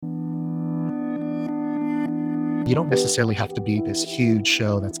you don't necessarily have to be this huge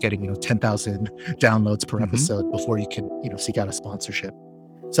show that's getting, 10,000 downloads per hmm episode before you can, seek out a sponsorship.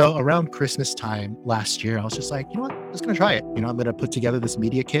 So around Christmas time last year, I was just like, you know what, I'm just going to try it. I'm going to put together this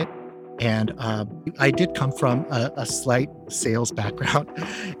media kit. And I did come from a slight sales background.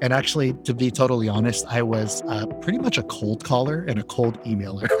 And actually, to be totally honest, I was pretty much a cold caller and a cold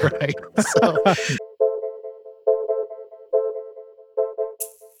emailer, right? So,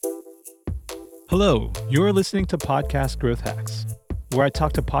 Hello, you're listening to Podcast Growth Hacks, where I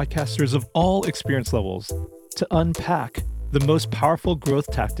talk to podcasters of all experience levels to unpack the most powerful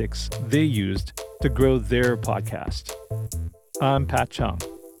growth tactics they used to grow their podcast. I'm Pat Chung.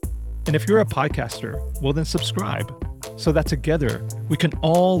 And if you're a podcaster, well, then subscribe so that together we can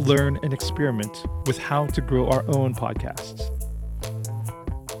all learn and experiment with how to grow our own podcasts.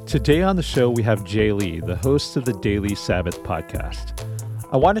 Today on the show, we have Jay Lee, the host of the Daily Sabbath podcast.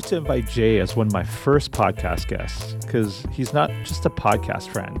 I wanted to invite Jay as one of my first podcast guests because he's not just a podcast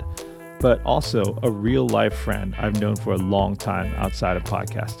friend, but also a real life friend I've known for a long time outside of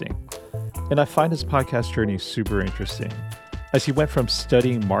podcasting. And I find his podcast journey super interesting as he went from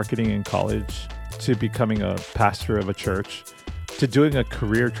studying marketing in college to becoming a pastor of a church to doing a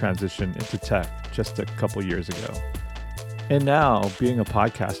career transition into tech just a couple years ago. And now, being a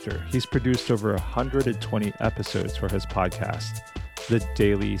podcaster, he's produced over 120 episodes for his podcast, the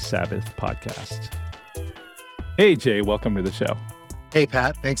Daily Sabbath podcast. Hey, Jay, welcome to the show. hey,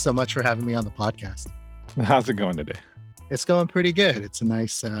 Pat, thanks so much for having me on the podcast. How's it going today? It's going pretty good. It's a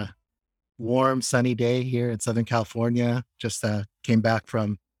nice, warm, sunny day here in Southern California. Just came back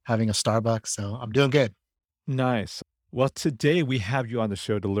from having a Starbucks, so I'm doing good. Nice. Well, today we have you on the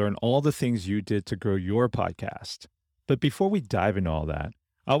show to learn all the things you did to grow your podcast. But before we dive into all that,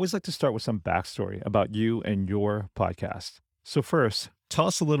 I always like to start with some backstory about you and your podcast. So first, tell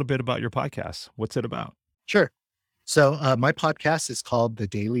us a little bit about your podcast. What's it about? Sure. So my podcast is called the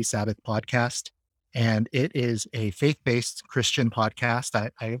Daily Sabbath Podcast, and it is a faith-based Christian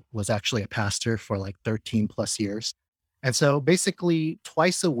podcast. I was actually a pastor for like 13 plus years. And so basically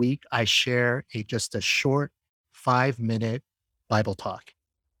twice a week, I share just a short 5-minute Bible talk.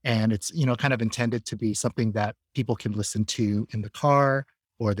 And it's, kind of intended to be something that people can listen to in the car,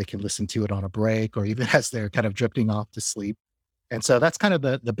 or they can listen to it on a break, or even as they're kind of drifting off to sleep. And so that's kind of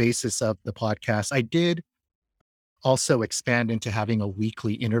the basis of the podcast. I did also expand into having a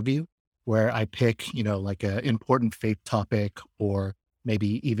weekly interview where I pick, like an important faith topic, or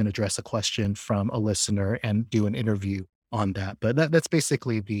maybe even address a question from a listener and do an interview on that. But that's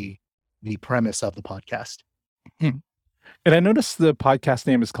basically the premise of the podcast. Hmm. And I noticed the podcast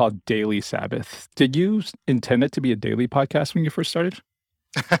name is called Daily Sabbath. Did you intend it to be a daily podcast when you first started?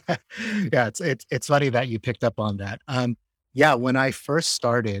 Yeah, it's funny that you picked up on that. Yeah, when I first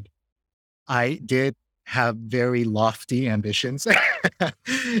started, I did have very lofty ambitions,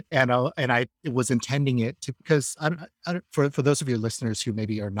 and I was intending it to, because for those of your listeners who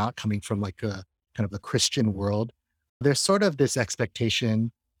maybe are not coming from like a kind of the Christian world, there's sort of this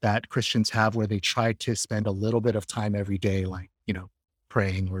expectation that Christians have where they try to spend a little bit of time every day, like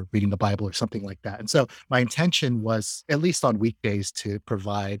praying or reading the Bible or something like that. And so my intention was, at least on weekdays, to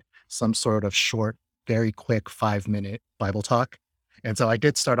provide some sort of short, very quick 5-minute Bible talk. And so I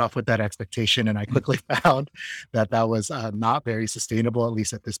did start off with that expectation, and I quickly found that was not very sustainable, at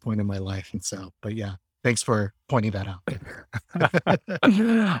least at this point in my life. And so, but yeah, thanks for pointing that out.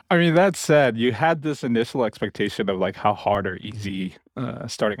 I mean, that said, you had this initial expectation of like how hard or easy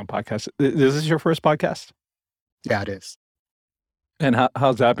starting a podcast. Is this your first podcast? Yeah, it is. And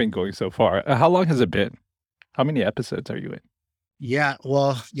how's that been going so far? How long has it been? How many episodes are you in? Yeah,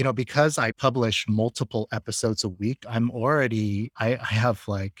 well, because I publish multiple episodes a week, I have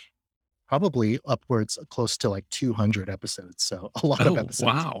like probably upwards close to like 200 episodes. So a lot of Oh, episodes.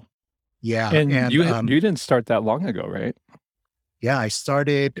 wow. Yeah. And And you didn't start that long ago, right? yeah, I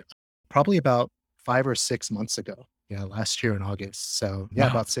started probably about 5 or 6 months ago. Yeah, last year in August. So yeah,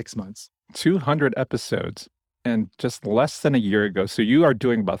 Wow. about 6 months. 200 episodes and just less than a year ago. So you are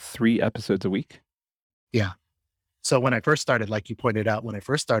doing about 3 episodes a week? Yeah. So when I first started, like you pointed out, when I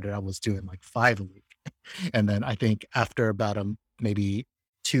first started, I was doing like 5 a week. And then I think after about maybe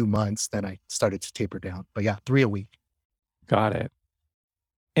 2 months, then I started to taper down. But yeah, 3 a week. Got it.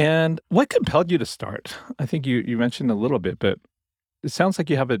 And what compelled you to start? I think you mentioned a little bit, but it sounds like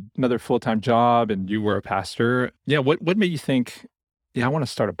you have another full-time job and you were a pastor. Yeah, what made you think, yeah, I want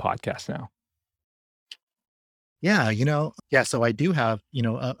to start a podcast now? Yeah, yeah. So I do have,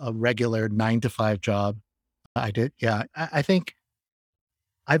 a regular 9 to 5 job. I did. Yeah. I think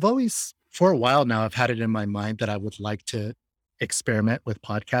I've always, for a while now, I've had it in my mind that I would like to experiment with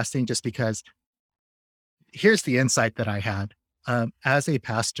podcasting, just because here's the insight that I had. As a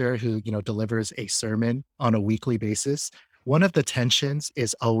pastor who, delivers a sermon on a weekly basis, one of the tensions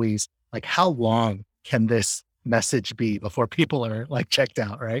is always like, how long can this message be before people are like checked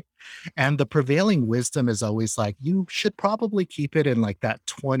out, right? And the prevailing wisdom is always like, you should probably keep it in like that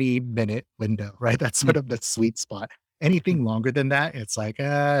 20-minute window, right? That's Mm, sort of the sweet spot. Anything longer than that, it's like,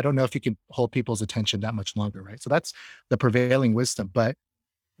 I don't know if you can hold people's attention that much longer, right? So that's the prevailing wisdom. But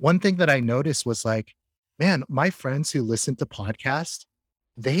one thing that I noticed was like, man, my friends who listen to podcasts,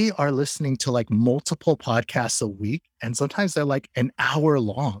 they are listening to like multiple podcasts a week. And sometimes they're like an hour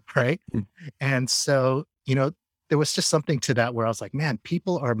long, right? mm. And so, there was just something to that where I was like, man,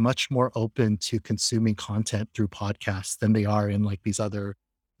 people are much more open to consuming content through podcasts than they are in like these other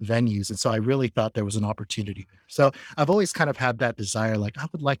venues. And so I really thought there was an opportunity there. So I've always kind of had that desire, like I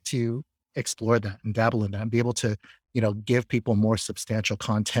would like to explore that and dabble in that and be able to, give people more substantial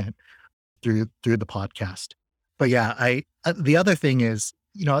content through the podcast. But yeah, the other thing is,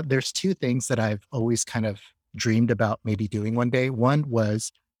 there's two things that I've always kind of dreamed about maybe doing one day. One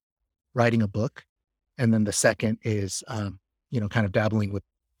was writing a book, and then the second is, kind of dabbling with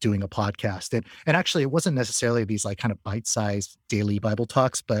doing a podcast. And actually, it wasn't necessarily these like kind of bite-sized daily Bible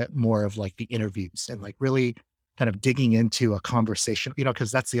talks, but more of like the interviews and like really kind of digging into a conversation,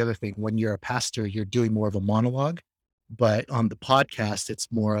 because that's the other thing. When you're a pastor, you're doing more of a monologue, but on the podcast,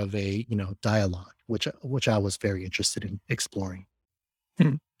 it's more of a, dialogue, which I was very interested in exploring.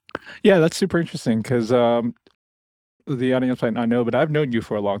 Hmm. Yeah, that's super interesting because the audience might not know, but I've known you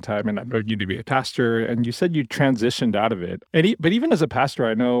for a long time and I've known you to be a pastor. And you said you transitioned out of it. But even as a pastor,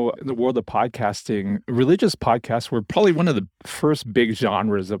 I know in the world of podcasting, religious podcasts were probably one of the first big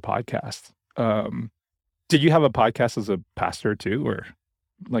genres of podcasts. Did you have a podcast as a pastor too? Or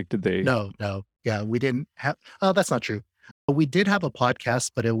like, did they? No, no. Yeah, we didn't have, oh, that's not true. We did have a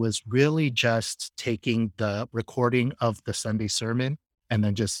podcast, but it was really just taking the recording of the Sunday sermon and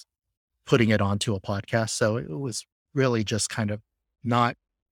then just putting it onto a podcast. So it was really just kind of not,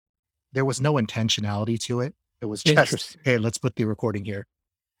 there was no intentionality to it. It was just, Interesting. hey, let's put the recording here.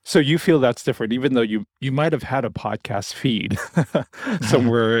 So you feel that's different, even though you might have had a podcast feed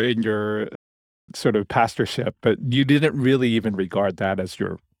somewhere in your sort of pastorship, but you didn't really even regard that as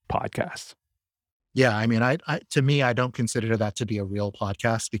your podcast. Yeah, I mean, to me, I don't consider that to be a real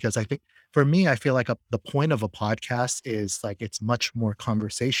podcast because I think for me, I feel like the point of a podcast is like it's much more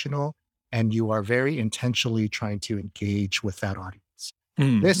conversational and you are very intentionally trying to engage with that audience.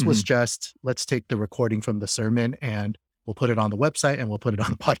 Mm, This was mhm. just, let's take the recording from the sermon and we'll put it on the website and we'll put it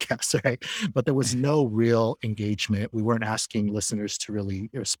on the podcast, right? But there was no real engagement. We weren't asking listeners to really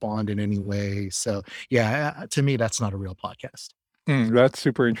respond in any way. So, yeah, to me, that's not a real podcast. That's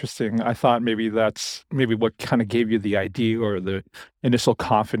super interesting. I thought maybe that's maybe what kind of gave you the idea or the initial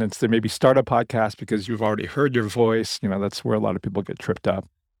confidence to maybe start a podcast because you've already heard your voice. That's where a lot of people get tripped up.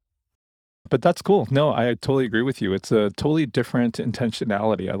 But that's cool. No, I totally agree with you. It's a totally different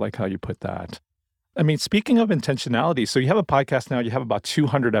intentionality. I like how you put that. I mean, speaking of intentionality, so you have a podcast now, you have about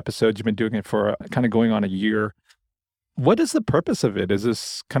 200 episodes. You've been doing it for kind of going on a year. What is the purpose of it? Is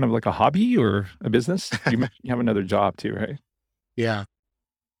this kind of like a hobby or a business? You have another job too, right? Yeah.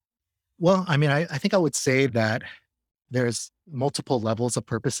 Well, I mean, I think I would say that there's multiple levels of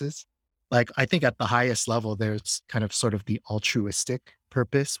purposes. Like, I think at the highest level, there's kind of sort of the altruistic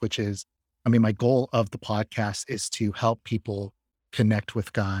purpose, which is, I mean, my goal of the podcast is to help people connect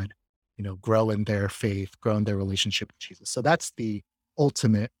with God, grow in their faith, grow in their relationship with Jesus. So that's the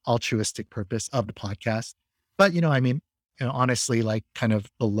ultimate altruistic purpose of the podcast. But, I mean, honestly, like kind of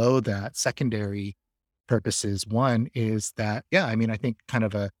below that, secondary purposes. One is that, yeah, I mean, I think kind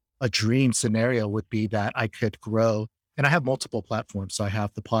of a dream scenario would be that I could grow, and I have multiple platforms. So I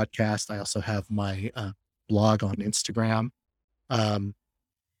have the podcast. I also have my blog on Instagram. Um,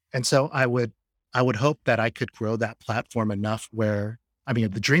 and so I would hope that I could grow that platform enough where, I mean,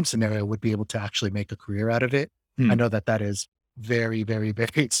 the dream scenario would be able to actually make a career out of it. I Hmm. know that that is very, very, very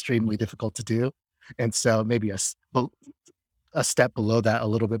extremely difficult to do. And so maybe a step below that, a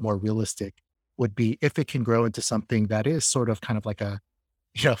little bit more realistic, would be if it can grow into something that is sort of kind of like a,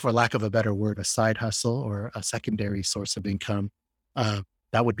 for lack of a better word, a side hustle or a secondary source of income. Uh,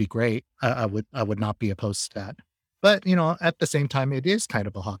 that would be great. I would not be opposed to that. But, at the same time, it is kind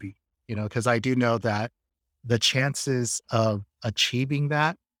of a hobby, because I do know that the chances of achieving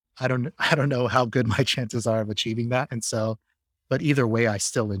that, I don't know how good my chances are of achieving that. And so, but either way, I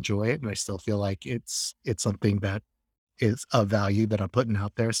still enjoy it and I still feel like it's something that is of value that I'm putting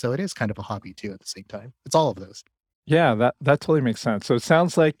out there. So it is kind of a hobby too at the same time. It's all of those. Yeah, that totally makes sense. So it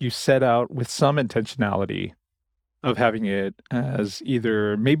sounds like you set out with some intentionality of having it as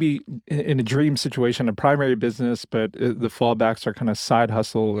either maybe in a dream situation, a primary business, but the fallbacks are kind of side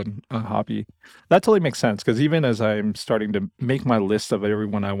hustle and a hobby. That totally makes sense because even as I'm starting to make my list of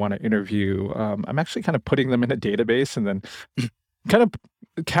everyone I want to interview, I'm actually kind of putting them in a database and then kind of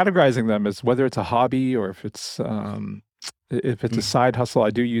categorizing them as whether it's a hobby or if it's a Mm. side hustle. I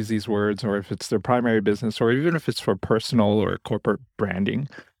do use these words, or if it's their primary business, or even if it's for personal or corporate branding.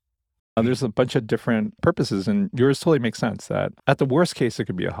 Mm. There's a bunch of different purposes, and yours totally makes sense that at the worst case, it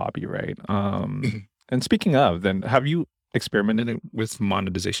could be a hobby, right? Mhm. And speaking of, then have you experimented with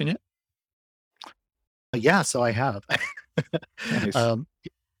monetization yet? Yeah, so I have. Nice. Um,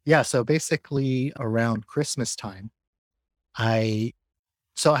 yeah, so basically around Christmas time, I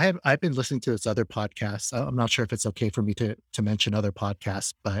I've been listening to this other podcast. I'm not sure if it's okay for me to mention other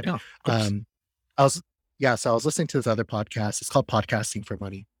podcasts, but Yeah, of course. um I was yeah, so I was listening to this other podcast. It's called Podcasting for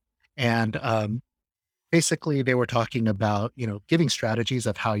Money. And basically they were talking about, giving strategies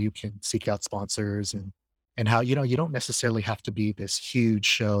of how you can seek out sponsors and how, you don't necessarily have to be this huge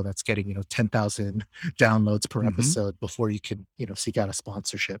show that's getting, 10,000 downloads per Hmm. episode before you can, seek out a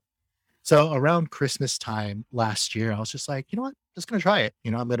sponsorship. So around Christmas time last year, I was just like, you know what? Just gonna try it.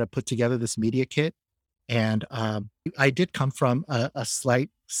 I'm gonna put together this media kit. And I did come from a slight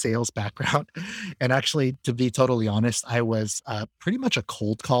sales background. And actually, to be totally honest, I was pretty much a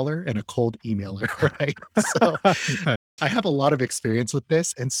cold caller and a cold emailer, right? So I have a lot of experience with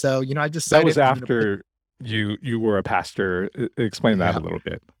this. And so, I That was decided I'm gonna put after you were a pastor. Explain that yeah, a little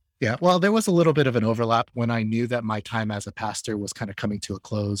bit. yeah. Well, there was a little bit of an overlap when I knew that my time as a pastor was kind of coming to a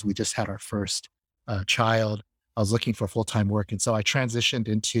close. We just had our first child. I was looking for full-time work. And so I transitioned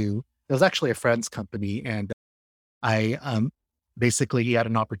into, it was actually a friend's company. And I basically he had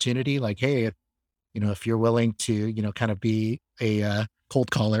an opportunity like, hey, if you're willing to, kind of be a cold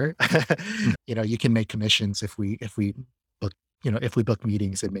caller, Mm. you can make commissions if we book, if we book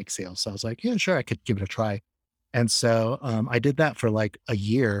meetings and make sales. So I was like, yeah, sure, I could give it a try. And so I did that for like a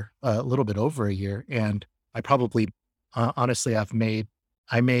year, a little bit over a year. And I probably, honestly, I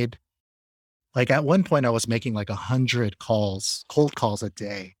made like at one point I was making like 100 cold calls a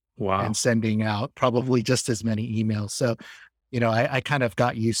day and Wow. sending out probably just as many emails. So, I kind of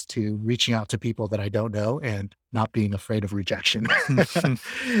got used to reaching out to people that I don't know and not being afraid of rejection.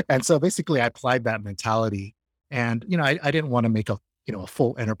 And so basically I applied that mentality and, I didn't want to make a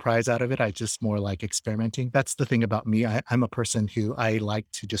full enterprise out of it. I just more like experimenting. That's the thing about me. I'm a person who I like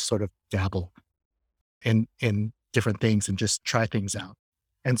to just sort of dabble in different things and just try things out.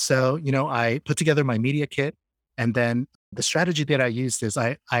 And so, I put together my media kit and then the strategy that I used is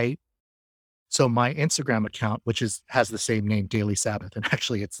so my Instagram account, which has the same name, Daily Sabbath, and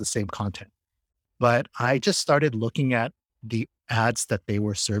actually it's the same content. But I just started looking at the ads that they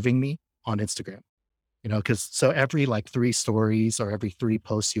were serving me on Instagram, because so every like 3 stories or every 3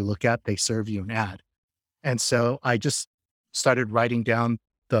 posts you look at, they serve you an ad. And so I just started writing down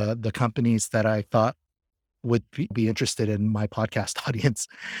the companies that I thought would be interested in my podcast audience.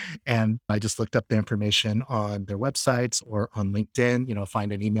 And I just looked up the information on their websites or on LinkedIn,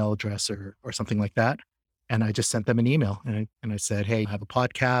 find an email address or something like that. And I just sent them an email and I said, hey, I have a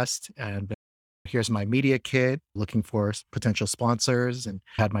podcast and here's my media kit looking for potential sponsors and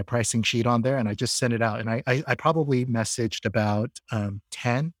had my pricing sheet on there. And I just sent it out. And I probably messaged about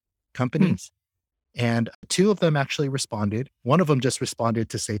 10 Hmm. companies and 2 of them actually responded. One of them just responded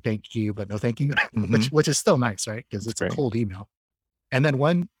to say thank you, but no thank you, Hmm. which is still nice, right? Because That's it's a great. cold email. And then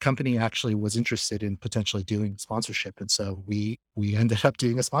one company actually was interested in potentially doing sponsorship. And so we ended up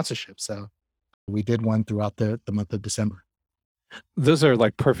doing a sponsorship. So we did one throughout the month of December. Those are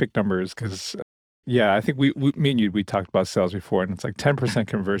like perfect numbers because, yeah, I think me and you, we talked about sales before, and it's like 10%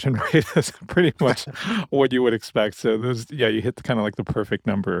 conversion rate is pretty much what you would expect. So those, yeah, you hit the kind of like the perfect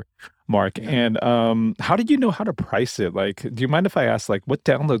number mark. Yeah. And how did you know how to price it? Like, do you mind if I ask, like, what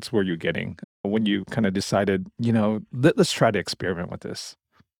downloads were you getting when you kind of decided, let's try to experiment with this?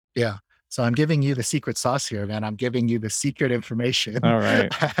 Yeah. So I'm giving you the secret sauce here, man. I'm giving you the secret information. All right.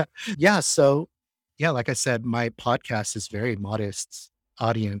 Yeah. So yeah, like I said, my podcast is very modest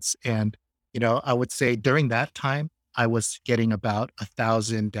audience. And, I would say during that time, I was getting about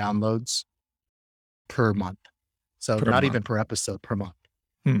 1,000 downloads per month. So Per not month. even per episode, per month.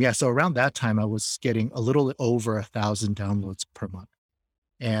 Hmm. Yeah. So around that time, I was getting a little over 1,000 downloads per month.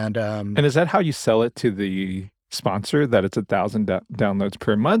 And And is that how you sell it to the sponsor, that it's 1,000 downloads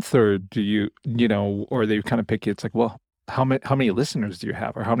per month? Or do or they kind of pick you? It's like, well, how many listeners do you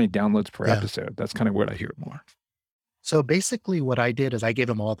have, or how many downloads per yeah. episode? That's kind of what I hear more. So basically, what I did is I gave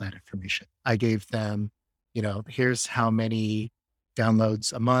them all that information. I gave them, here's how many.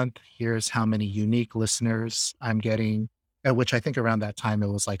 downloads a month. Here's how many unique listeners I'm getting, which I think around that time it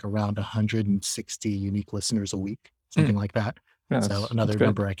was like around 160 unique listeners a week, Mm, something like that. yeah, So that's another good.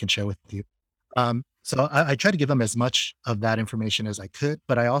 number I can share with you. So I try to give them as much of that information as I could,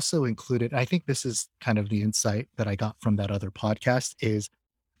 but I also included, I think this is kind of the insight that I got from that other podcast is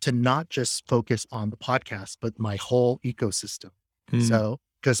to not just focus on the podcast, but my whole ecosystem. Mm, So,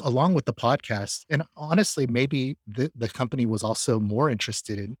 because along with the podcast, and honestly, maybe the company was also more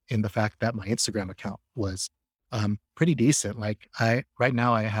interested in the fact that my Instagram account was pretty decent. Like right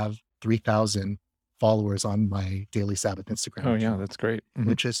now I have 3,000 followers on my Daily Sabbath Instagram oh yeah, account, that's great. Hmm.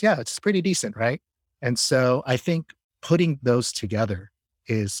 which is, yeah, it's pretty decent, right? And so I think putting those together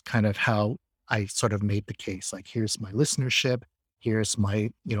is kind of how I sort of made the case. Like, here's my listenership, here's my,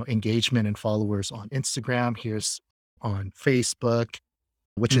 engagement and followers on Instagram, here's on Facebook,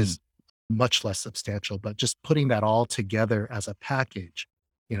 which Mm. is much less substantial, but just putting that all together as a package,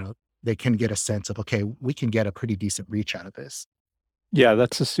 you know, they can get a sense of, okay, we can get a pretty decent reach out of this. Yeah,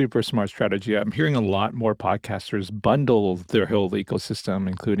 that's a super smart strategy. I'm hearing a lot more podcasters bundle their whole ecosystem,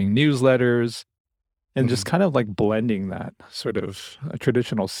 including newsletters and just Mhm. kind of like blending that sort of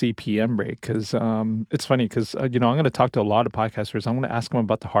traditional CPM rate. Cause it's funny because, I'm going to talk to a lot of podcasters. I'm going to ask them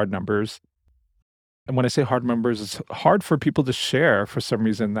about the hard numbers. And when I say hard numbers, it's hard for people to share for some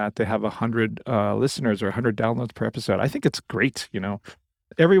reason that they have 100 listeners or 100 downloads per episode. I think it's great.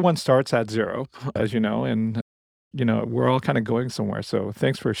 Everyone starts at zero, as you know, and we're all kind of going somewhere. So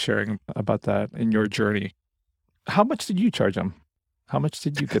thanks for sharing about that in your journey. How much did you charge them? How much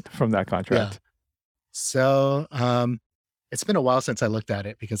did you get from that Yeah. contract? So it's been a while since I looked at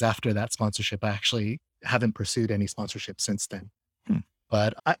it because after that sponsorship, I actually haven't pursued any sponsorship since then. Hmm.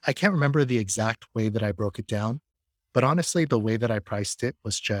 But I can't remember the exact way that I broke it down. But honestly, the way that I priced it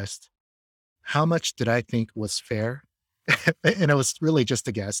was just how much did I think was fair? And it was really just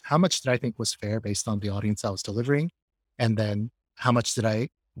a guess. How much did I think was fair based on the audience I was delivering? And then how much did I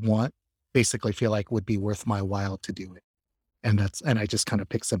want, basically feel like would be worth my while to do it? And I just kind of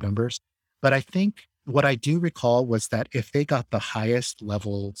picked some numbers. But I think what I do recall was that if they got the highest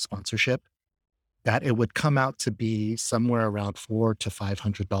level sponsorship, that it would come out to be somewhere around $400 to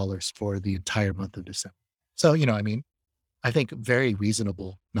 $500 for the entire month of December. So, I mean, I think very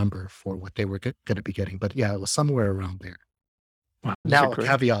reasonable number for what they were going to be getting. But yeah, it was somewhere around there. Wow, those are Now, a great.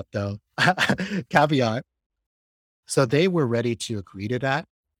 caveat though, caveat. So they were ready to agree to that.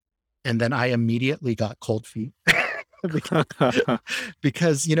 And then I immediately got cold feet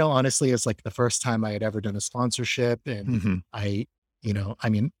because, honestly, it's like the first time I had ever done a sponsorship. And Mhm. I, I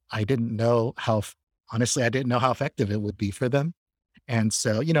mean, I didn't know honestly, I didn't know how effective it would be for them. And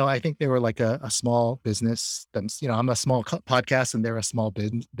so, I think they were like a small business. I'm a small podcast and they're a small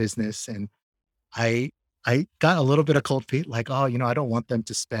business. And I, I got a little bit of cold feet, like, oh, I don't want them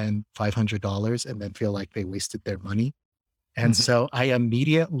to spend $500 and then feel like they wasted their money. And Mhm. so I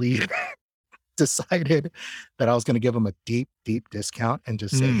immediately decided that I was going to give them a deep, deep discount and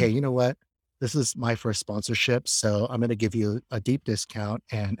just say, hey, Mm. you know what? This is my first sponsorship. So I'm going to give you a deep discount.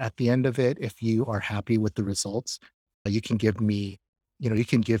 And at the end of it, if you are happy with the results, you can give me,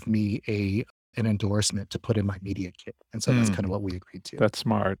 an endorsement to put in my media kit. And so that's Mm. kind of what we agreed to. That's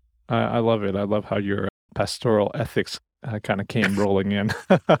smart. I love it. I love how your pastoral ethics kind of came rolling in.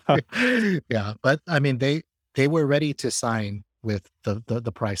 Yeah. But I mean, they were ready to sign with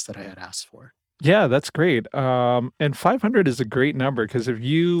the price that I had asked for. Yeah, that's great. And 500 is a great number because if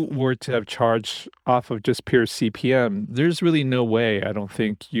you were to have charged off of just pure CPM, there's really no way I don't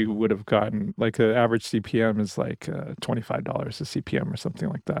think you would have gotten like the average CPM is like $25 a CPM or something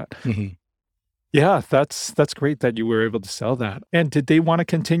like that. Mhm. Yeah, that's great that you were able to sell that. And did they want to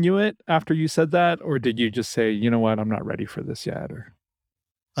continue it after you said that, or did you just say, you know what, I'm not ready for this yet? Or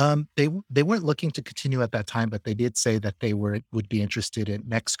They weren't looking to continue at that time, but they did say that they would be interested in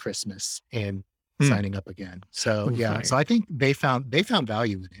next Christmas in Hmm, signing up again. So yeah, so right, I think they found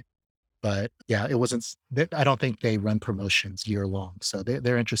value in it, but yeah, it wasn't. I don't think they run promotions year long, so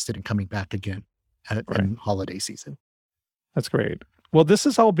they're interested in coming back again right. in holiday season. That's great. Well, this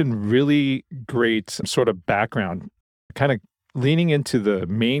has all been really great sort of background, kind of leaning into the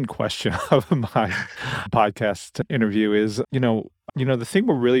main question of my podcast interview is, the thing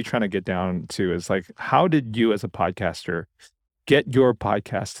we're really trying to get down to is like, how did you as a podcaster get your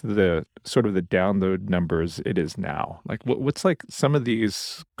podcast to the sort of the download numbers it is now? Like what's like some of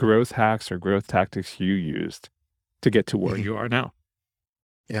these growth hacks or growth tactics you used to get to where Mhm. you are now?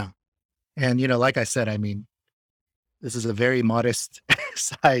 Yeah, and like I said, I mean, this is a very modest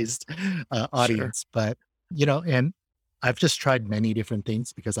sized Sure. audience, but and I've just tried many different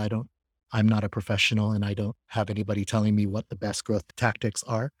things because I don't. I'm not a professional and I don't have anybody telling me what the best growth tactics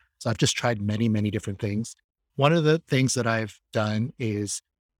are. So I've just tried many, many different things. One of the things that I've done is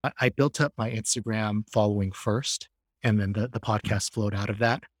I built up my Instagram following first, and then the podcast flowed out of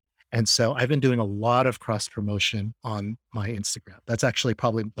that. And so I've been doing a lot of cross promotion on my Instagram. That's actually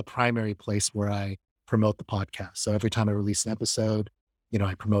probably the primary place where I promote the podcast. So every time I release an episode,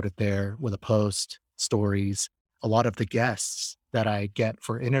 I promote it there with a post, stories. A lot of the guests that I get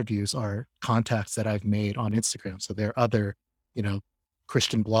for interviews are contacts that I've made on Instagram. So they're other, you know,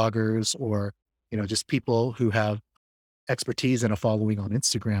 Christian bloggers or, just people who have expertise and a following on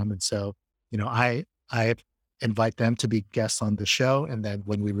Instagram. And so, I invite them to be guests on the show. And then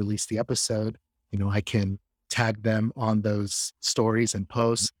when we release the episode, I can tag them on those stories and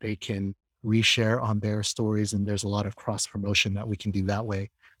posts. They can reshare on their stories. And there's a lot of cross promotion that we can do that way.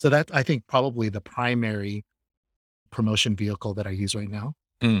 So that I think probably the primary promotion vehicle that I use right now.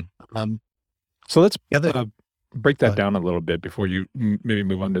 Mm. Um, So let's the other, break go that ahead. down a little bit before you maybe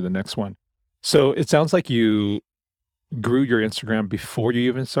move on to the next one. So it sounds like you grew your Instagram before you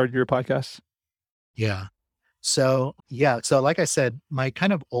even started your podcast. Yeah. So, yeah. So, like I said, my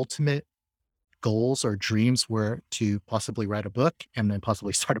kind of ultimate goals or dreams were to possibly write a book and then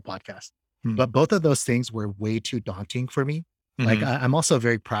possibly start a podcast. Mm. But both of those things were way too daunting for me. Like Mhm. I'm also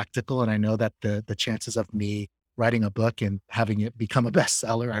very practical, and I know that the chances of me writing a book and having it become a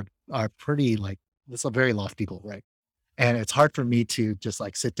bestseller are pretty like it's a very lofty goal, right? And it's hard for me to just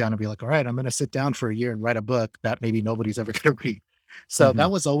like sit down and be like, all right, I'm going to sit down for a year and write a book that maybe nobody's ever going to read. So that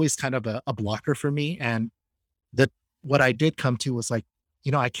Mhm. was always kind of a blocker for me. And that what I did come to was like,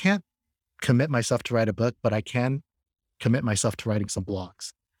 I can't commit myself to write a book, but I can commit myself to writing some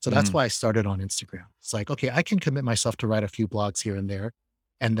blogs. So that's Mm. why I started on Instagram. It's like, okay, I can commit myself to write a few blogs here and there.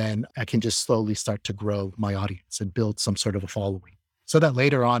 And then I can just slowly start to grow my audience and build some sort of a following. So that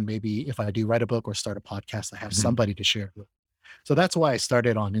later on, maybe if I do write a book or start a podcast, I have Mhm. somebody to share it with. So that's why I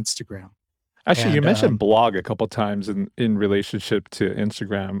started on Instagram. Actually, you And mentioned blog a couple times in relationship to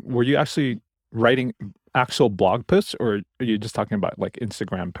Instagram. Were you actually writing actual blog posts, or are you just talking about like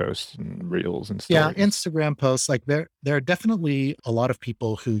Instagram posts and reels and yeah, stories? Instagram posts, like there are definitely a lot of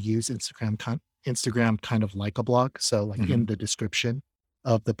people who use Instagram kind of like a blog. So like Mhm. in the description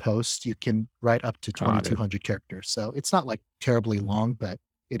of the post, you can write up to Got it. 2,200 characters. So it's not like terribly long, but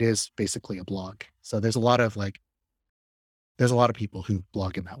it is basically a blog. So there's a lot of people who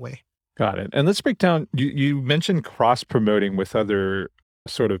blog in that way. Got it. And let's break down. You mentioned cross promoting with other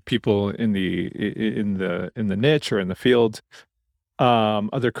sort of people in the niche or in the field.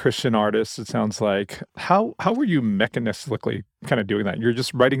 Other Christian artists, it sounds like. How were you mechanistically kind of doing that? You're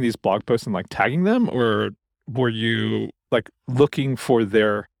just writing these blog posts and like tagging them, or were you like looking for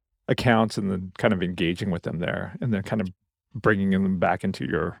their accounts and then kind of engaging with them there, and then kind of bringing them back into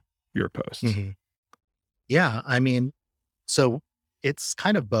your posts? Mhm. Yeah, I mean, so it's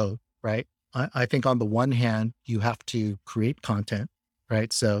kind of both, right? I think on the one hand, you have to create content,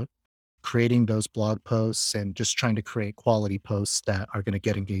 right? So creating those blog posts and just trying to create quality posts that are going to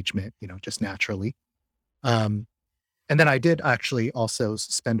get engagement, just naturally. Um, and then I did actually also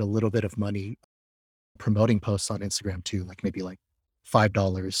spend a little bit of money promoting posts on Instagram too, like maybe like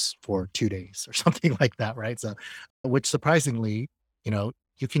 $5 for 2 days or something like that, right? So, which surprisingly,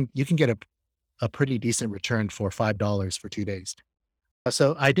 you can get a pretty decent return for $5 for 2 days.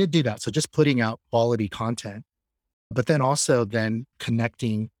 So I did do that. So just putting out quality content, but then also then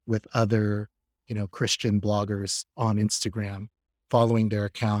connecting with other, Christian bloggers on Instagram, following their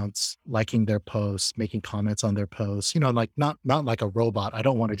accounts, liking their posts, making comments on their posts, like not like a robot. I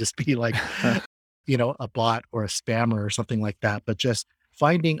don't want to just be like, a bot or a spammer or something like that, but just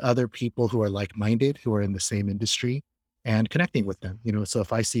finding other people who are like-minded, who are in the same industry and connecting with them. So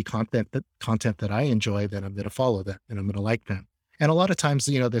if I see content that I enjoy, then I'm going to follow them and I'm going to like them. And a lot of times,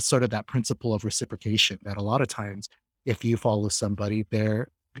 there's sort of that principle of reciprocation that a lot of times if you follow somebody, they're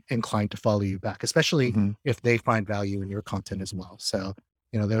inclined to follow you back, especially Mhm. if they find value in your content as well. So,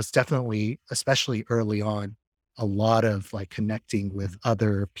 there's definitely, especially early on, a lot of like connecting with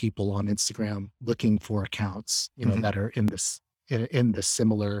other people on Instagram, looking for accounts, Mhm. that are in the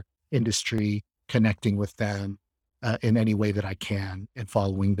similar industry, connecting with them in any way that I can and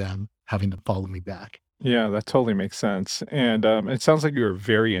following them, having them follow me back. Yeah, that totally makes sense. And it sounds like you were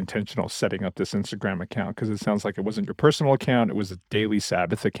very intentional setting up this Instagram account because it sounds like it wasn't your personal account, it was a daily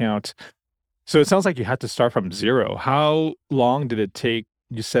Sabbath account. So it sounds like you had to start from zero. How long did it take?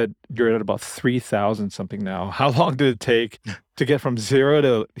 You said you're at about 3,000 something now. How long did it take to get from zero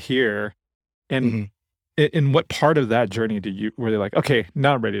to here? And Mhm. in what part of that journey did you were they like, okay,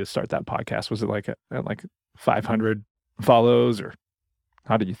 now I'm ready to start that podcast? Was it like at like 500 follows or?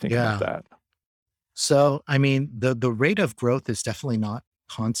 How did you think about Yeah. that? So, I mean, the rate of growth is definitely not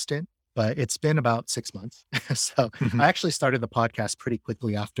constant, but it's been about 6 months. So, Mhm. I actually started the podcast pretty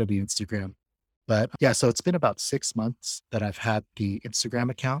quickly after the Instagram. But yeah, so it's been about 6 months that I've had the Instagram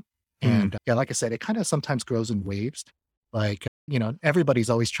account. Mm. And yeah, like I said, it kind of sometimes grows in waves. Like, everybody's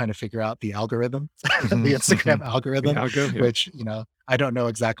always trying to figure out the algorithm, the Mhm, Instagram mhm. The algorithm, algo, yep. which, I don't know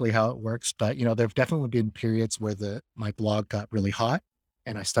exactly how it works, but there've definitely been periods where the my blog got really hot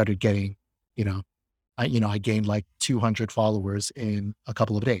and I started getting, you know, I gained like 200 followers in a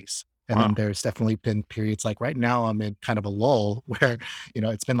couple of days. And then Wow. there's definitely been periods like right now I'm in kind of a lull where,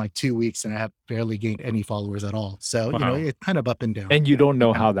 it's been like 2 weeks and I have barely gained any followers at all. So, Wow. it's kind of up and down. And you don't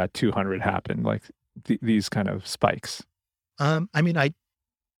know And how that 200 happened, like, these kind of spikes? I mean,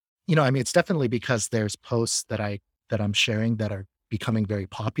 it's definitely because there's posts that I'm sharing that are becoming very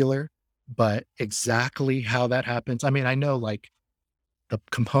popular, but exactly how that happens. I mean, I know like the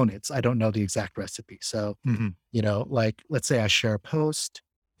components. I don't know the exact recipe. So, Mhm. like let's say I share a post,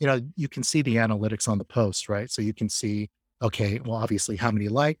 you can see the analytics on the post, right? So you can see, okay, well, obviously how many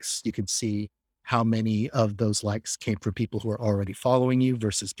likes, you can see how many of those likes came from people who are already following you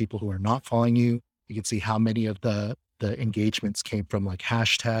versus people who are not following you. You can see how many of the engagements came from like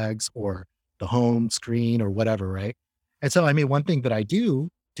hashtags or the home screen or whatever, right? And so I mean, one thing that I do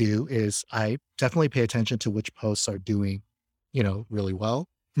is I definitely pay attention to which posts are doing, really well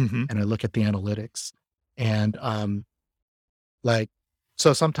Mhm. and I look at the analytics. And like,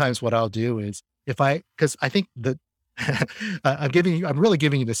 so sometimes what I'll do is because I think that I'm really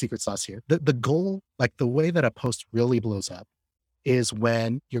giving you the secret sauce here. The goal, like the way that a post really blows up is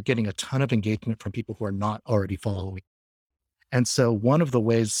when you're getting a ton of engagement from people who are not already following. And so one of the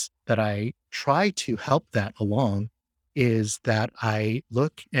ways that I try to help that along is that I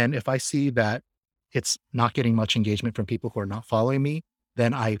look and if I see that it's not getting much engagement from people who are not following me,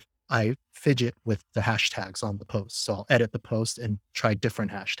 then I fidget with the hashtags on the post. So I'll edit the post and try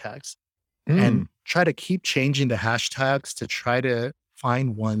different hashtags Mm. and try to keep changing the hashtags to try to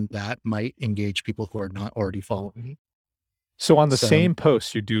find one that might engage people who are not already following me. So on the So same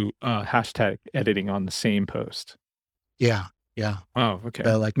post, you do, hashtag editing on the same post? yeah, yeah. Oh, okay.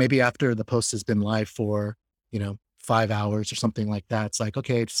 So, like, maybe after the post has been live for, 5 hours or something like that, it's like,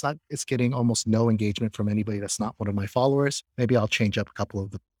 okay, it's getting almost no engagement from anybody that's not one of my followers. Maybe I'll change up a couple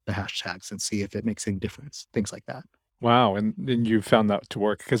of the hashtags and see if it makes any difference, things like that. Wow, and then you found that to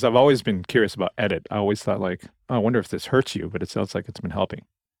work? Because 'Cause I've always been curious about edit. I always thought like, "Oh, I wonder if this hurts you," but it sounds like it's been helping.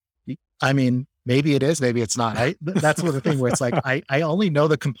 I mean, maybe it is, maybe it's not. That's one of the thing where it's like, I only know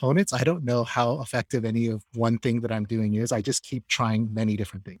the components. I don't know how effective any of one thing that I'm doing is. I just keep trying many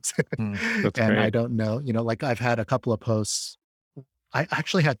different things. Mm, that's And I great. don't know, like I've had a couple of posts. I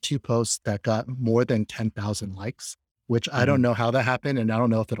actually had 2 posts that got more than 10,000 likes, which I don't Mhm, know how that happened, and I don't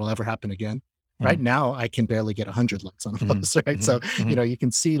know if it'll ever happen again. Right mhm, now, I can barely get 100 likes on a mhm, post, right? So, mhm, mhm, you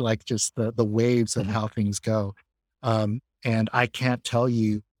can see like just the waves of mhm, how things go. And I can't tell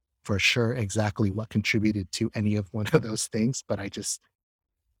you for sure exactly what contributed to any of one of those things, but I just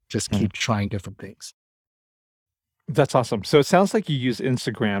mhm. keep trying different things. That's awesome. So it sounds like you use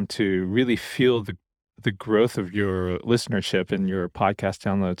Instagram to really feel the growth of your listenership and your podcast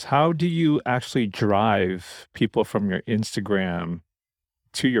downloads. How do you actually drive people from your Instagram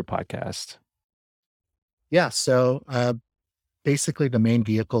to your podcast? Yeah, so, basically the main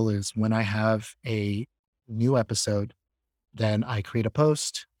vehicle is when I have a new episode. Then I create a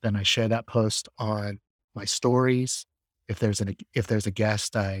post, then I share that post on my stories. If there's a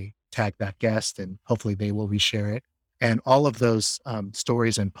guest, I tag that guest and hopefully they will reshare it. And all of those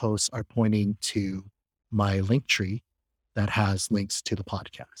stories and posts are pointing to my link tree that has links to the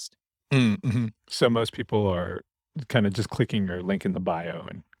podcast. Mm, mhm. So most people are kinda just clicking your link in the bio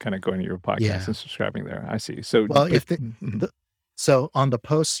and kinda going to your podcast Yeah. and subscribing there. I see. So, Well, but if the, mhm. the so on the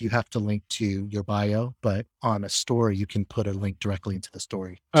posts you have to link to your bio, but on a story you can put a link directly into the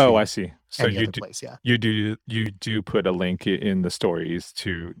story Oh, I to see. So any other place. Yeah. you do put a link in the stories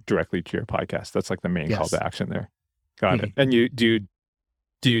to directly to your podcast. That's like the main call Yes. to action there. Got it. Mhm. And you do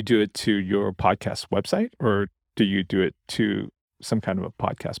it to your podcast website, or do you do it to some kind of a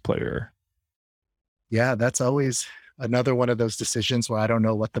podcast player? Yeah, that's always another one of those decisions where I don't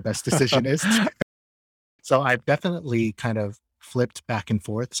know what the best decision is. So I've definitely kind of flipped back and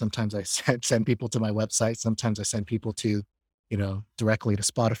forth. Sometimes I send people to my website. Sometimes I send people to, directly to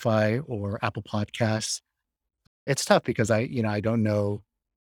Spotify or Apple Podcasts. It's tough because I don't know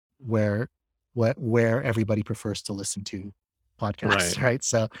where, where everybody prefers to listen to Right. podcasts, right?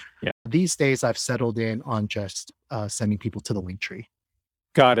 So Yeah. these days I've settled in on just sending people to the link tree.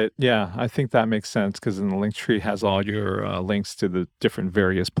 Got it. Yeah, I think that makes sense because in the link tree has all your links to the different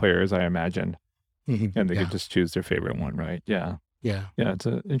various players, I imagine, Mhm. and they could Yeah. just choose their favorite one, right? Yeah. Yeah. Yeah, it's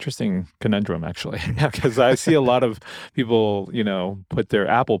an interesting conundrum actually. Yeah, because I see a lot of people, put their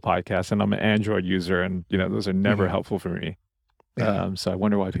Apple Podcasts, and I'm an Android user, and those are never Mhm. helpful for me. Yeah. So I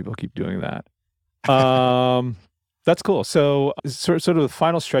wonder why people keep doing that. Um, that's cool. So, sort of the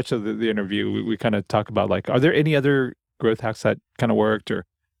final stretch of the interview, we kind of talk about like, are there any other growth hacks that kind of worked, or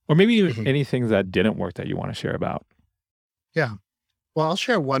maybe even Mhm. any things that didn't work that you want to share about? Yeah. Well, I'll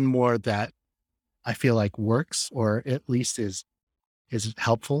share one more that I feel like works or at least is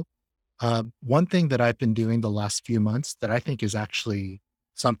helpful. One thing that I've been doing the last few months that I think is actually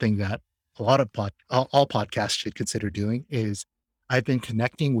something that a lot of all podcasts should consider doing is I've been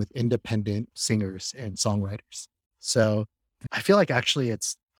connecting with independent singers and songwriters. So I feel like actually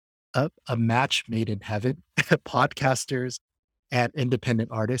it's a match made in heaven, podcasters and independent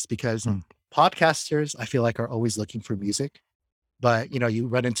artists, because Mm, podcasters I feel like are always looking for music, but you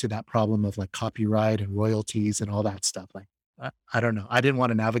run into that problem of like copyright and royalties and all that stuff. Like, I don't know. I didn't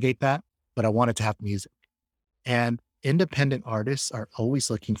want to navigate that, but I wanted to have music. And independent artists are always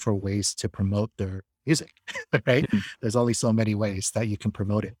looking for ways to promote their music, right? mm, There's only so many ways that you can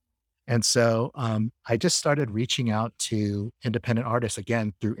promote it. And so I just started reaching out to independent artists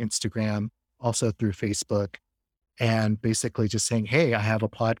again through Instagram, also through Facebook, and basically just saying, "Hey, I have a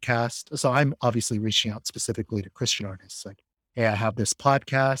podcast." So I'm obviously reaching out specifically to Christian artists, like, "Hey, I have this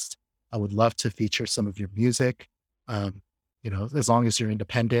podcast. I would love to feature some of your music. Um, as long as you're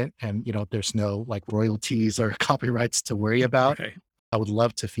independent and there's no like royalties or copyrights to worry about, right. I would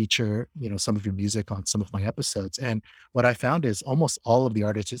love to feature some of your music on some of my episodes." And what I found is almost all of the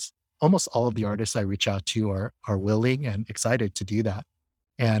artists I reach out to are willing and excited to do that.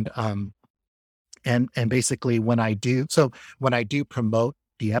 And and basically when I do promote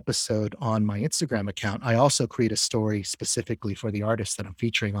the episode on my Instagram account, I also create a story specifically for the artist that I'm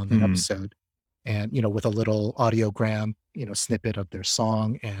featuring on that Mm, episode. And, with a little audiogram, snippet of their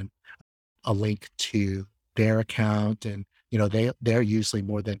song and a link to their account. And, they're usually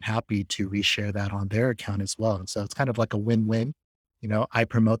more than happy to reshare that on their account as well. And so it's kind of like a win-win. I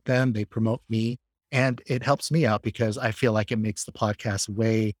promote them, they promote me, and it helps me out because I feel like it makes the podcast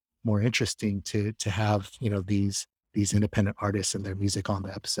way more interesting to have, these independent artists and their music on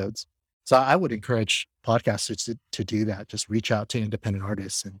the episodes. So I would encourage podcasters to do that. Just reach out to independent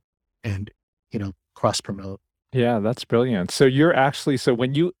artists and cross promote. yeah, that's brilliant. So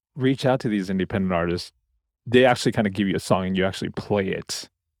when you reach out to these independent artists, they actually kind of give you a song and you actually play it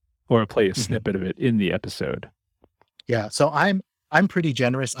or play a Mhm. snippet of it in the episode. Yeah, so I'm pretty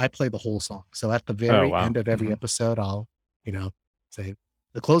generous. I play the whole song. So at the Oh, very wow. end of every Mhm. episode, I'll, you know, say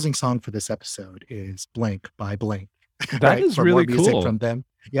the closing song for this episode is blank by blank, That right? is For more really music cool. from them.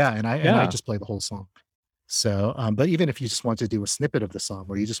 Yeah, and I Yeah, just play the whole song. So, but even if you just want to do a snippet of the song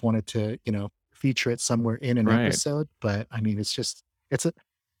or you just wanted to, feature it somewhere in an right. episode, but I mean, it's a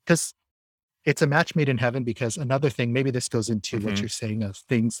because it's a match made in heaven. Because another thing, maybe this goes into what Mhm. you're saying of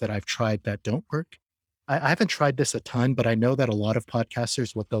things that I've tried that don't work. I haven't tried this a ton, but I know that a lot of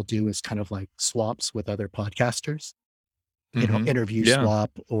podcasters, what they'll do is kind of like swaps with other podcasters, Mhm. interview Yeah.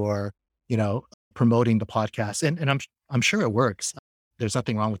 swap or, you know, promoting the podcast. And I'm sure it works. There's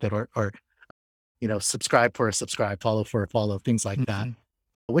nothing wrong with it, or subscribe for a subscribe, follow for a follow, things like that, Mhm.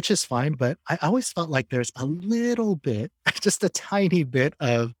 which is fine. But I always felt like there's a little bit, just a tiny bit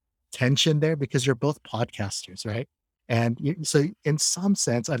of tension there because you're both podcasters, right? And so, in some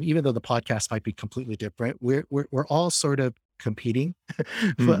sense, even though the podcast might be completely different, we're all sort of competing for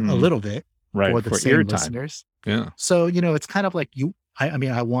a Mhm. little bit Right, for the for same ear time. listeners. Yeah. So it's kind of like I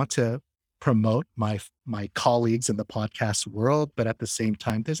mean, I want to promote my colleagues in the podcast world, but at the same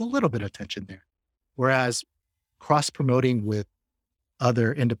time, there's a little bit of tension there. Whereas cross promoting with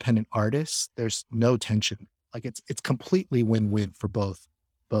other independent artists, there's no tension. Like it's completely win-win for both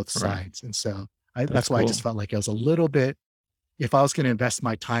Right. sides. And so That's that's why I cool. just felt like it was a little bit, if I was going to invest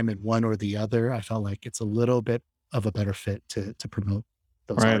my time in one or the other, I felt like it's a little bit of a better fit to promote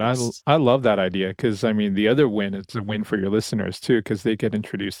those Right, artists. I love that idea because I mean, the other win, it's a win for your listeners too because they get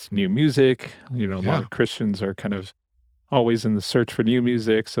introduced to new music. A lot Yeah. of Christians are kind of always in the search for new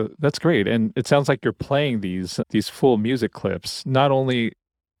music, so that's great, and it sounds like you're playing these full music clips, not only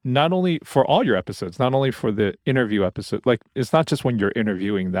for all your episodes, not only for the interview episode, like, it's not just when you're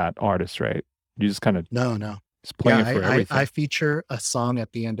interviewing that artist, right? You just kinda No, no. just Yeah, playing it for I everything. feature a song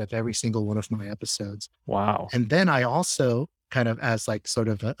at the end of every single one of my episodes. Wow. And then I also kind of, as like sort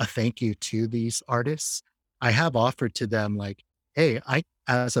of a thank you to these artists, I have offered to them like, "Hey, I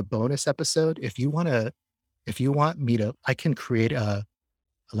as a bonus episode, if you want me to, I can create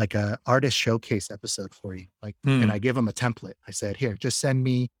like a artist showcase episode for you. Like, and Hmm. I give them a template. I said, here, just send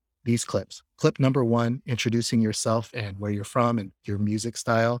me these clips. Clip number one, introducing yourself and where you're from and your music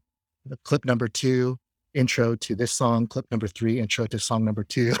style. The clip number two, intro to this song. Clip number three, intro to song number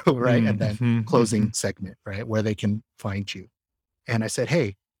two, right? And then closing segment, right? Where they can find you. And I said,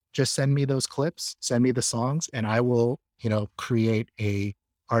 hey, just send me those clips, send me the songs, and I will, create a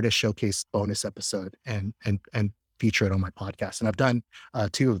artist showcase bonus episode and feature it on my podcast. And I've done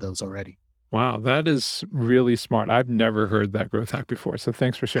two of those already. Wow, that is really smart. I've never heard that growth hack before, so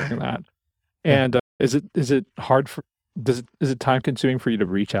thanks for sharing that. Yeah. And is it hard for is it time consuming for you to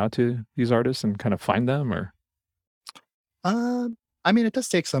reach out to these artists and kind of find them or? Um, I mean, it does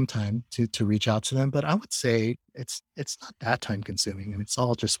take some time to reach out to them, but I would say it's not that time consuming, and it's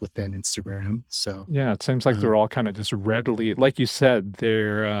all just within Instagram. So, Yeah, it seems like they're um, all kind of just readily, like you said,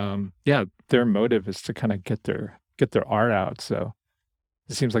 their motive is to kind of get their art out. So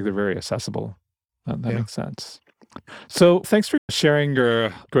it seems like they're very accessible. That yeah. makes sense. So thanks for sharing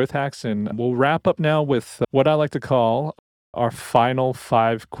your growth hacks, and we'll wrap up now with what I like to call our final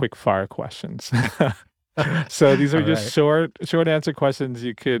 5 quick fire questions. So these are All just right. short answer questions.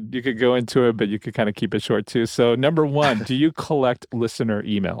 You could go into it, but you could kind of keep it short too. So number 1, do you collect listener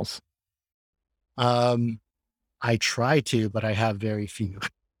emails? Um, I try to, but I have very few.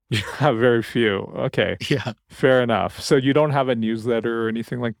 You have very few. Okay, Yeah. fair enough. So you don't have a newsletter or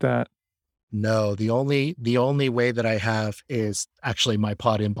anything like that? No, the only way that I have is actually my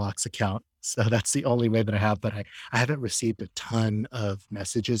Pod Inbox account. So that's the only way that I have, but I haven't received a ton of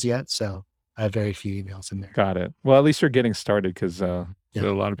messages yet. So I have very few emails in there. Got it. Well, at least you're getting started because a Yeah.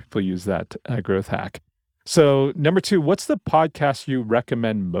 lot of people use that growth hack. So, number 2, what's the podcast you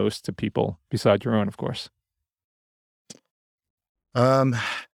recommend most to people besides your own, of course? Um,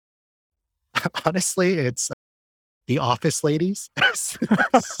 honestly, it's The Office Ladies.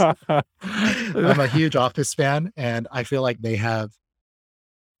 I'm a huge Office fan, and I feel like they have.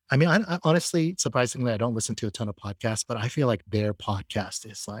 I mean, I honestly, surprisingly, I don't listen to a ton of podcasts, but I feel like their podcast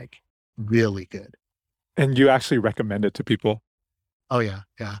is like really good. And you actually recommend it to people? Oh yeah,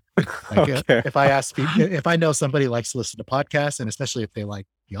 yeah. Like Okay. if I ask people, if I know somebody likes to listen to podcasts, and especially if they like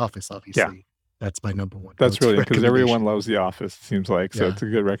The Office, Yeah, obviously, that's my number one that's go-to really because everyone recommendation. loves The Office, it seems like. So, Yeah, it's a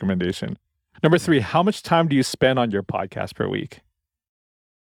good recommendation. Number yeah. 3, how much time do you spend on your podcast per week?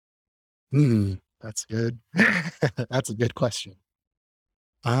 That's good. That's a good question.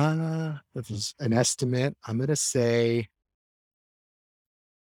 This is an estimate. I'm gonna say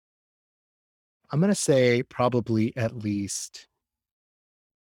probably at least.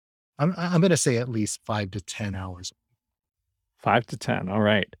 I'm gonna say at least 5 to 10 hours. 5 to 10. All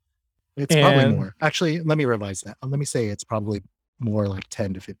right. It's probably And more. Actually, let me revise that. Let me say it's probably more like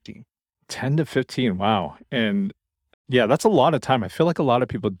 10 to 15. 10 to 15. Wow. And yeah, that's a lot of time. I feel like a lot of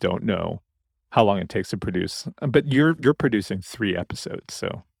people don't know how long it takes to produce, but you're producing 3 episodes,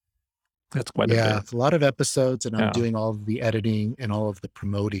 so that's quite a Yeah, bit. it's a lot of episodes, and I'm Yeah. doing all of the editing and all of the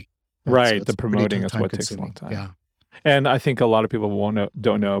promoting. So Right, the it's pretty promoting is time what takes a long consuming. time. Yeah. And I think a lot of people won't know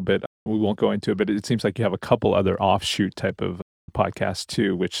don't know, but we won't go into it, but it seems like you have a couple other offshoot type of podcasts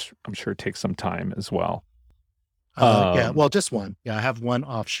too, which I'm sure takes some time as well. Yeah. Um, Well, just one. Yeah, I have one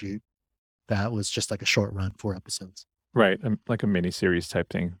offshoot that was just like a short run, 4 episodes. right, like a mini series type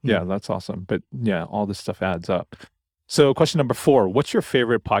thing. Yeah, Mm. that's awesome. But yeah, all this stuff adds up. So question number 4, what's your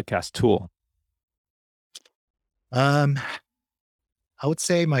favorite podcast tool? Um, I would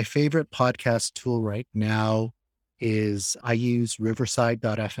say my favorite podcast tool right now is I use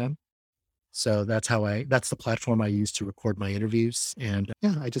Riverside.fm. So that's the platform I use to record my interviews. And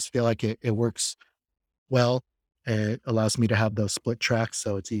yeah, I just feel like it works well. It allows me to have those split tracks.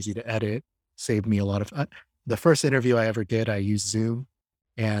 So it's easy to edit, saved me a lot of, the first interview I ever did, I used Zoom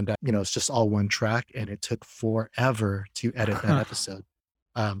and, it's just all one track and it took forever to edit that episode.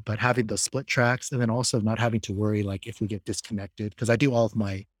 But having those split tracks and then also not having to worry, like if we get disconnected, because I do all of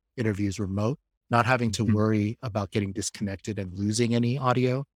my interviews remote, not having to Mhm. worry about getting disconnected and losing any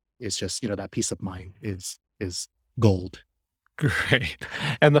audio is just, that peace of mind is gold. Great.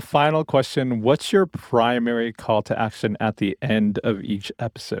 And the final question, what's your primary call to action at the end of each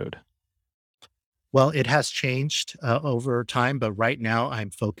episode? Well, it has changed over time, but right now I'm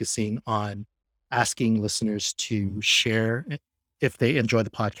focusing on asking listeners to share if they enjoy the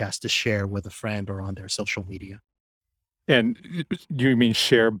podcast to share with a friend or on their social media. And do you mean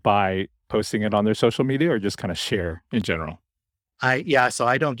share by posting it on their social media or just kind of share in general? Yeah, so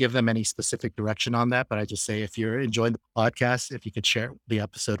I don't give them any specific direction on that, but I just say if you're enjoying the podcast, if you could share the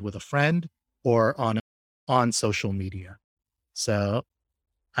episode with a friend or on social media. So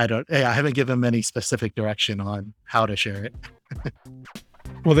I haven't given them any specific direction on how to share it.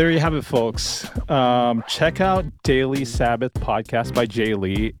 Well, there you have it, folks. Check out Daily Sabbath podcast by Jay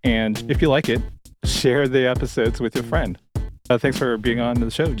Lee. And if you like it, share the episodes with your friend. Thanks for being on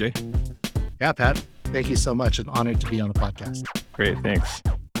the show, Jay. Yeah, Pat. Thank you so much. An honor to be on the podcast. Great. Thanks.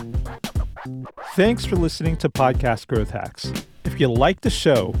 Thanks for listening to Podcast Growth Hacks. If you like the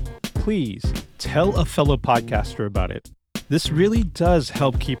show, please tell a fellow podcaster about it. This really does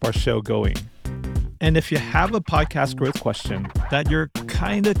help keep our show going. And if you have a podcast growth question that you're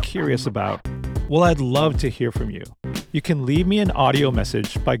kind of curious about, well, I'd love to hear from you. You can leave me an audio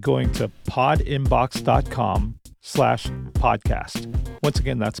message by going to podinbox.com/podcast. Once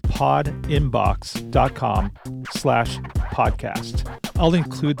again, that's podinbox.com/podcast. I'll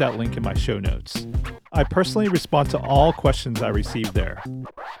include that link in my show notes. I personally respond to all questions I receive there.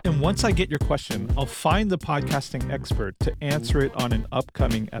 And once I get your question, I'll find the podcasting expert to answer it on an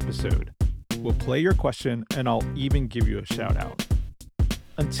upcoming episode. We'll play your question and I'll even give you a shout out.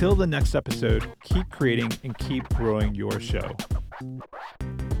 Until the next episode, keep creating and keep growing your show.